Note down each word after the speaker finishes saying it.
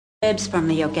Herbs from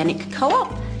the organic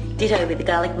co-op, ditto with the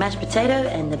garlic mashed potato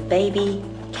and the baby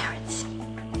carrots.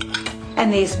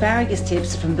 And the asparagus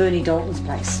tips from Bernie Dalton's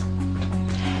place.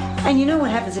 And you know what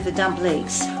happens if the dump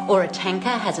leaks? Or a tanker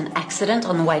has an accident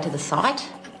on the way to the site?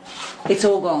 It's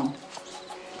all gone.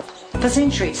 For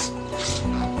centuries.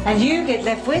 And you get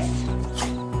left with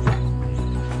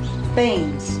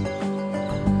beans.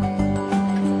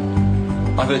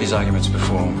 I've heard these arguments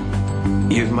before.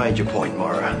 You've made your point,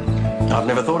 Moira. I've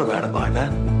never thought about it like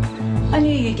that. I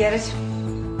knew you'd get it.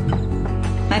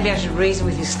 Maybe I should reason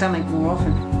with your stomach more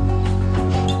often.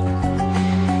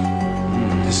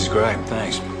 This is great,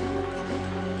 thanks.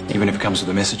 Even if it comes with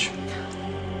a message.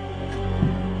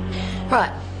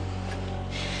 Right.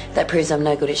 That proves I'm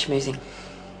no good at schmoozing.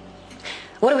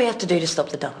 What do we have to do to stop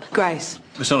the dump? Grace.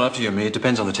 It's not up to you, me. It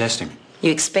depends on the testing.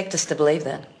 You expect us to believe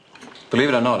that? Believe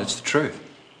it or not, it's the truth.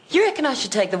 You reckon I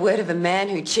should take the word of a man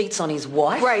who cheats on his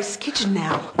wife? Grace, kitchen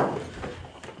now.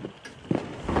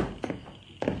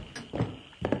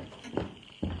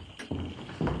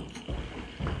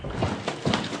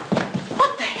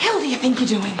 What the hell do you think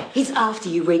you're doing? He's after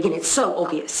you, Regan. It's so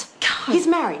obvious. God. He's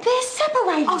married. They're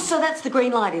separated. Oh, so that's the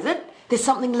green light, is it? There's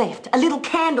something left. A little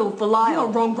candle for Lyle. You're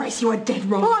wrong, Grace. You are dead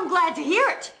wrong. Well, I'm glad to hear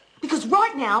it. Because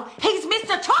right now, he's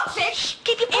Mr. Toxic. Shh,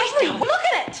 keep your voice down. Look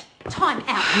at it. Time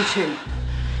out, you two.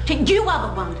 You are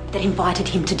the one that invited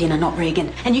him to dinner, not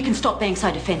Regan. And you can stop being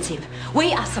so defensive.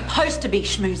 We are supposed to be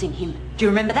schmoozing him. Do you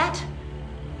remember that?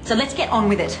 So let's get on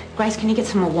with it. Grace, can you get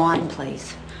some more wine,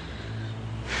 please?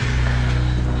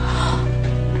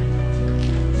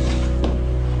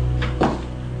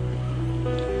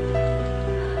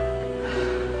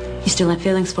 You still have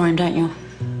feelings for him, don't you?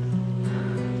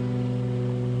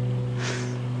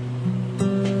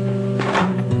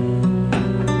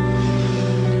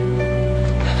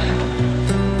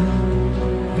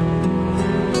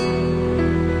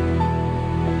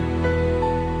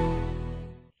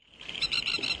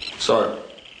 So,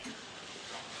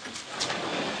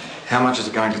 how much is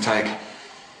it going to take?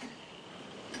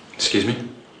 Excuse me?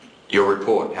 Your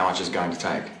report, how much is it going to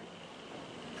take?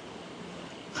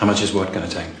 How much is what going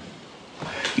to take?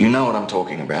 You know what I'm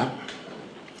talking about.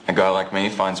 A guy like me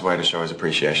finds a way to show his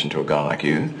appreciation to a guy like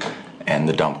you, and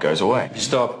the dump goes away. If you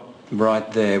stop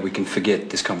right there, we can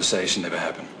forget this conversation ever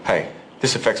happened. Hey,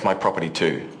 this affects my property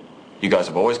too. You guys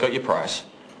have always got your price.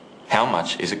 How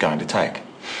much is it going to take?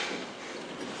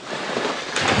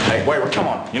 Hey, wait, come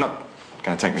on. You're not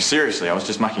going to take me seriously. I was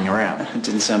just mucking around. It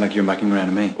didn't sound like you were mucking around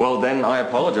to me. Well, then I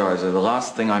apologise. The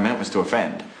last thing I meant was to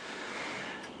offend.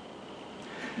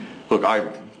 Look, I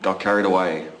got carried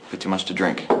away. A bit too much to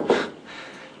drink.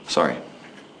 Sorry.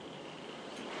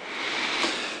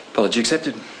 Apology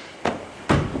accepted. But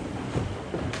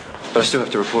I still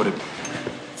have to report it.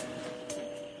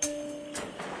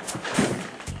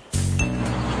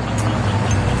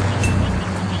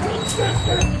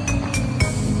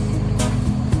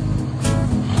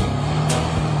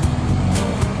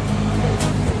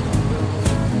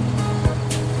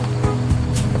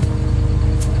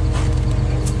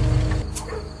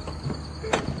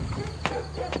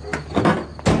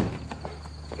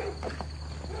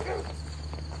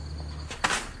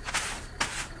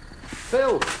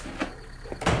 Phil!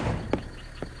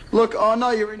 Look, I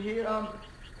know you're in here.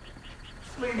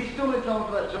 Look, you still need time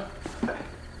for that job.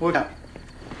 What up?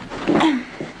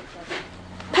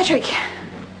 Patrick,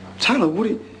 Taylor, what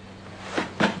are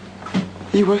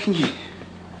you working here?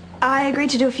 I agreed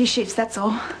to do a few shifts, that's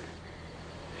all.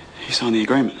 You signed the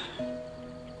agreement.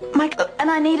 Mike,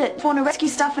 and I need it. Want to rescue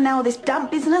stuff and now all this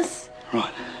dump business?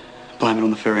 Right. Blame it on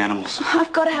the furry animals.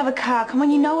 I've got to have a car. Come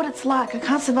on, you know what it's like. I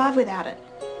can't survive without it.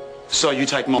 So you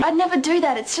take Mom. I'd never do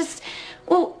that. It's just,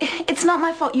 well, it's not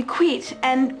my fault you quit.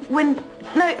 And when,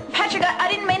 no, Patrick, I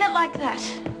didn't mean it like that.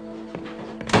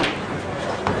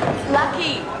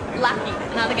 Lucky,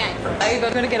 another game. Ava,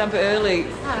 I've got to get up early.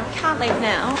 No, we can't leave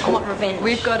now. I want revenge.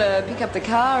 We've got to pick up the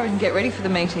car and get ready for the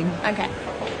meeting. Okay.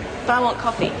 But I want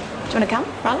coffee. Do you want to come,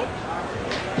 Riley?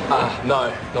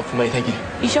 No, not for me, thank you.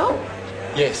 You sure?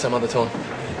 Yeah, some other time.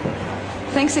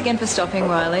 Thanks again for stopping,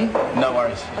 Riley. No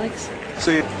worries. Alex?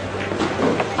 See you.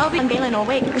 I'll be in Berlin all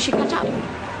week. We should catch up.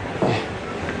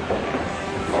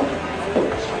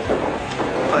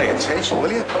 Pay attention,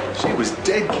 will you? She was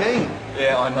dead keen.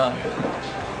 Yeah, I know.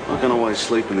 I can always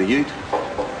sleep in the ute.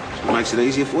 It makes it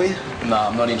easier for you. No,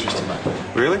 I'm not interested, mate.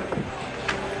 Really?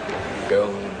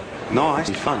 Girl. Nice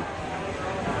and fun.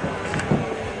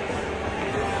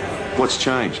 What's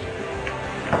changed?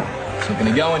 It's not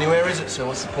going to go anywhere, is it? So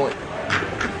what's the point?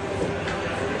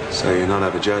 So you're not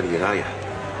over Jody yet, are you?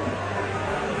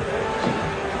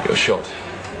 You're shocked.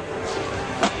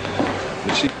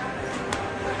 Is she?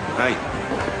 Hey.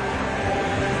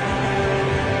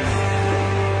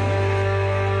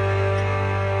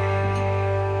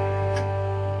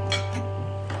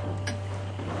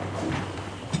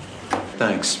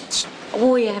 Thanks.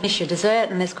 Oh, you have your dessert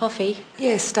and there's coffee.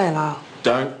 Yes, stay, Lyle.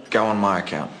 Don't go on my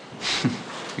account.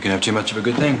 You can have too much of a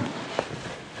good thing.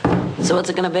 So what's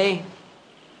it going to be?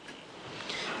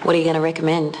 What are you going to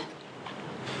recommend?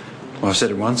 Well, I've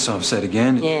said it once, I've said it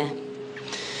again. Yeah.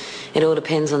 It all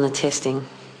depends on the testing.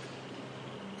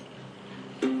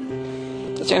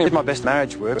 That's the only my best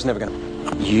marriage work. I was never going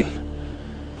to... You...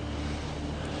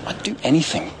 I'd do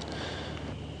anything.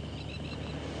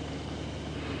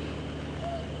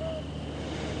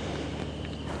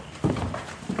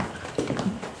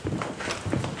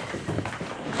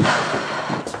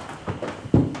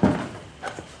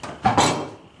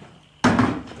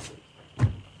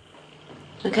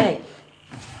 Okay.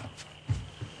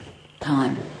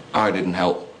 Time. I didn't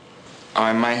help.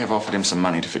 I may have offered him some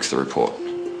money to fix the report.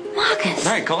 Marcus!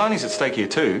 Hey, Kalani's at stake here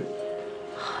too.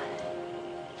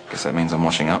 Guess that means I'm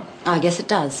washing up. I guess it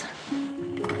does.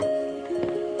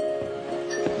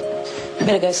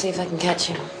 Better go see if I can catch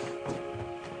him.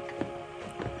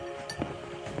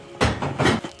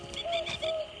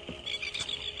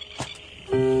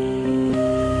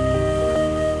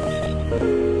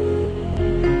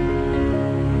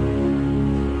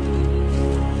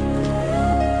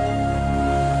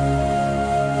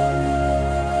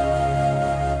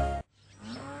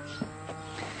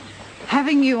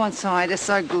 Having you on side is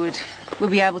so good. We'll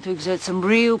be able to exert some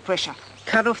real pressure.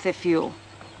 Cut off their fuel.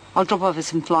 I'll drop over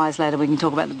some flyers later. We can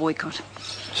talk about the boycott.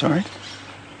 Sorry?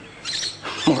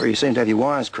 Well, you seem to have your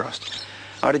wires crossed.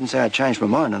 I didn't say I changed my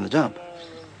mind on the dump.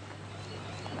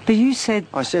 But you said...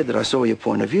 I said that I saw your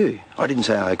point of view. I didn't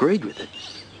say I agreed with it.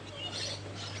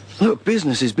 Look,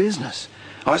 business is business.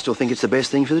 I still think it's the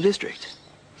best thing for the district.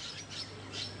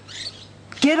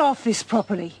 Get off this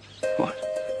property. What?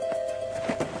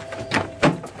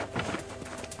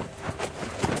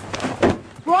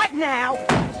 Right now!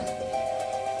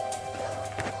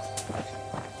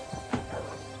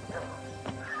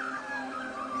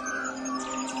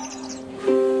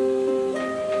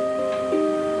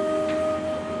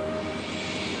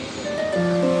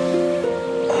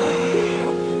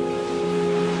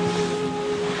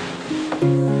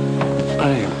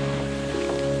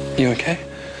 You okay?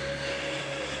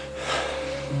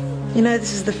 You know,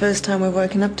 this is the first time we've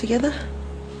woken up together.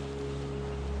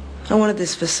 I wanted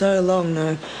this for so long.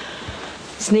 No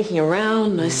sneaking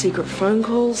around, no secret phone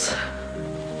calls.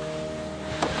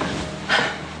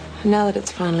 Now that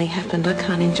it's finally happened, I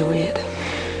can't enjoy it.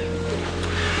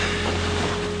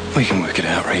 We can work it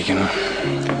out, Regan.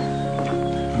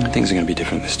 Things are going to be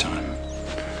different this time.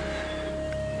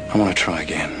 I want to try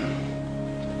again.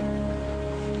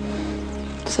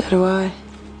 So do I.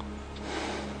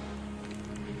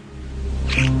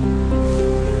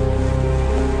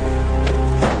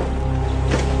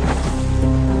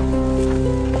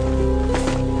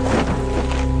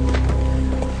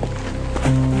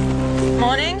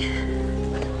 Morning.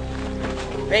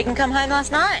 Regan come home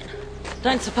last night?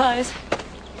 Don't suppose.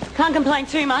 Can't complain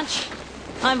too much.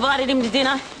 I invited him to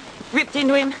dinner, ripped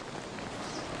into him,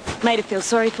 made her feel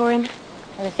sorry for him.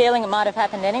 I have a feeling it might have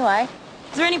happened anyway.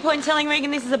 Is there any point telling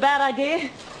Regan this is a bad idea?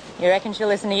 You reckon she'll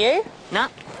listen to you? Nah.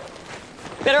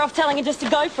 Better off telling her just to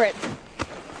go for it.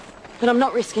 But I'm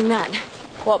not risking that.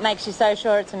 What makes you so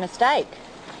sure it's a mistake?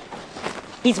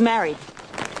 He's married.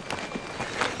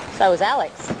 So is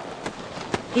Alex.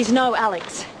 He's no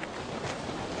Alex.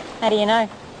 How do you know?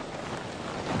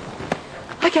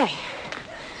 Okay.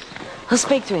 I'll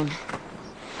speak to him.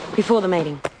 Before the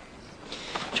meeting.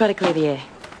 Try to clear the air.